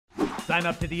Sign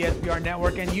up to the SBR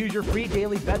Network and use your free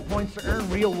daily bet points to earn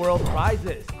real-world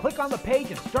prizes. Click on the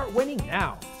page and start winning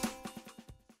now.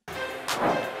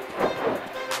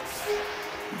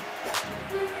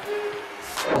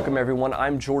 Welcome everyone,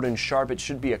 I'm Jordan Sharp. It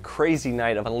should be a crazy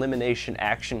night of elimination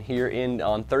action here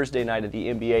on Thursday night of the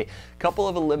NBA. Couple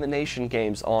of elimination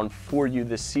games on for you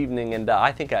this evening, and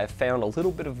I think I've found a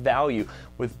little bit of value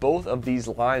with both of these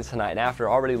lines tonight. And after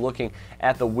already looking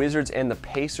at the Wizards and the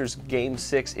Pacers Game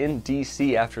 6 in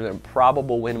DC after an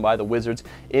improbable win by the Wizards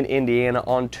in Indiana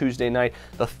on Tuesday night,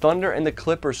 the Thunder and the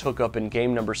Clippers hook up in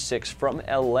game number 6 from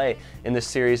LA in this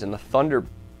series, and the Thunder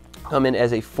come in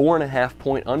as a 4.5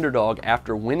 point underdog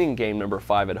after winning game number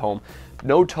 5 at home.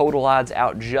 No total odds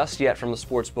out just yet from the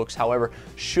sports books, however,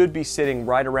 should be sitting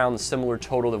right around the similar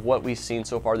total of what we've seen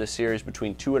so far this series,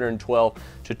 between 212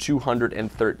 to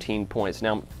 213 points.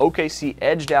 Now, OKC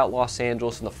edged out Los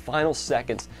Angeles in the final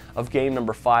seconds of game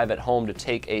number 5 at home to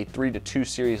take a 3-2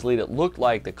 series lead. It looked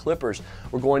like the Clippers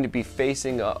were going to be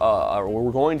facing, or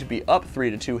were going to be up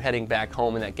 3-2 heading back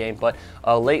home in that game, but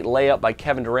a late layup by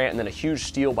Kevin Durant and then a huge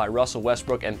steal by Russell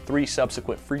Westbrook and 3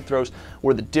 subsequent free throws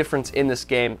were the difference in this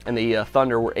game, and the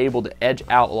Thunder were able to edge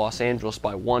out Los Angeles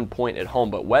by 1 point at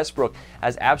home. But Westbrook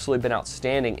has absolutely been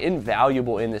outstanding,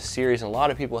 invaluable in this series, and a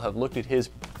lot of people have looked at his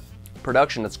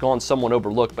production that's gone somewhat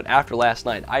overlooked, but after last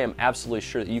night, I am absolutely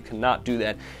sure that you cannot do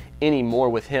that anymore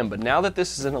with him. But now that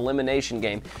this is an elimination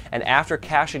game, and after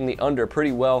cashing the under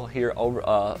pretty well here over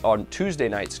on Tuesday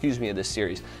night, of this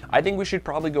series, I think we should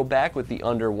probably go back with the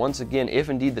under once again, if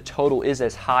indeed the total is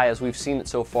as high as we've seen it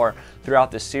so far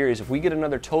throughout this series. If we get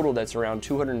another total that's around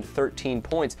 213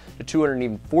 points to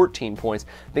 214 points,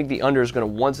 I think the under is going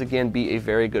to once again be a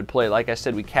very good play. Like I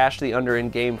said, we cashed the under in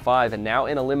game 5, and now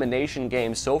in elimination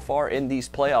games so far in these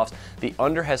playoffs, the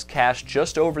under has cashed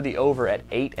just over the over at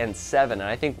 8 and 7. And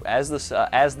I think as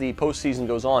the postseason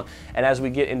goes on, and as we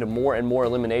get into more and more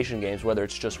elimination games, whether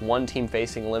it's just one team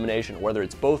facing elimination, or whether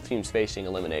it's both teams facing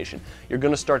elimination, you're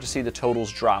going to start to see the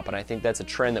totals drop, and I think that's a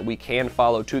trend that we can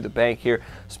follow to the bank here,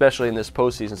 especially in this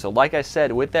postseason. So like I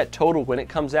said, with that total, when it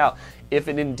comes out, if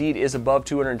it indeed is above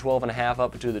 212.5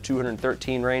 up to the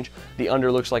 213 range, the under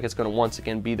looks like it's going to once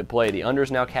again be the play. The under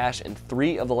is now cashed in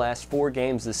 3 of the last 4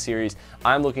 games this series.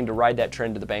 I'm looking to ride that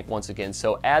trend to the bank once again.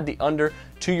 So add the under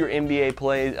to your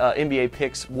NBA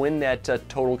picks when that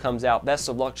total comes out. Best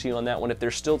of luck to you on that one. If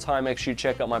there's still time, make sure you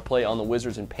check out my play on the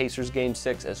Wizards and Pacers Game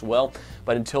 6 as well.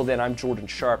 But until then, I'm Jordan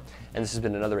Sharp, and this has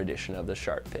been another edition of the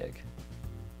Sharp Pick.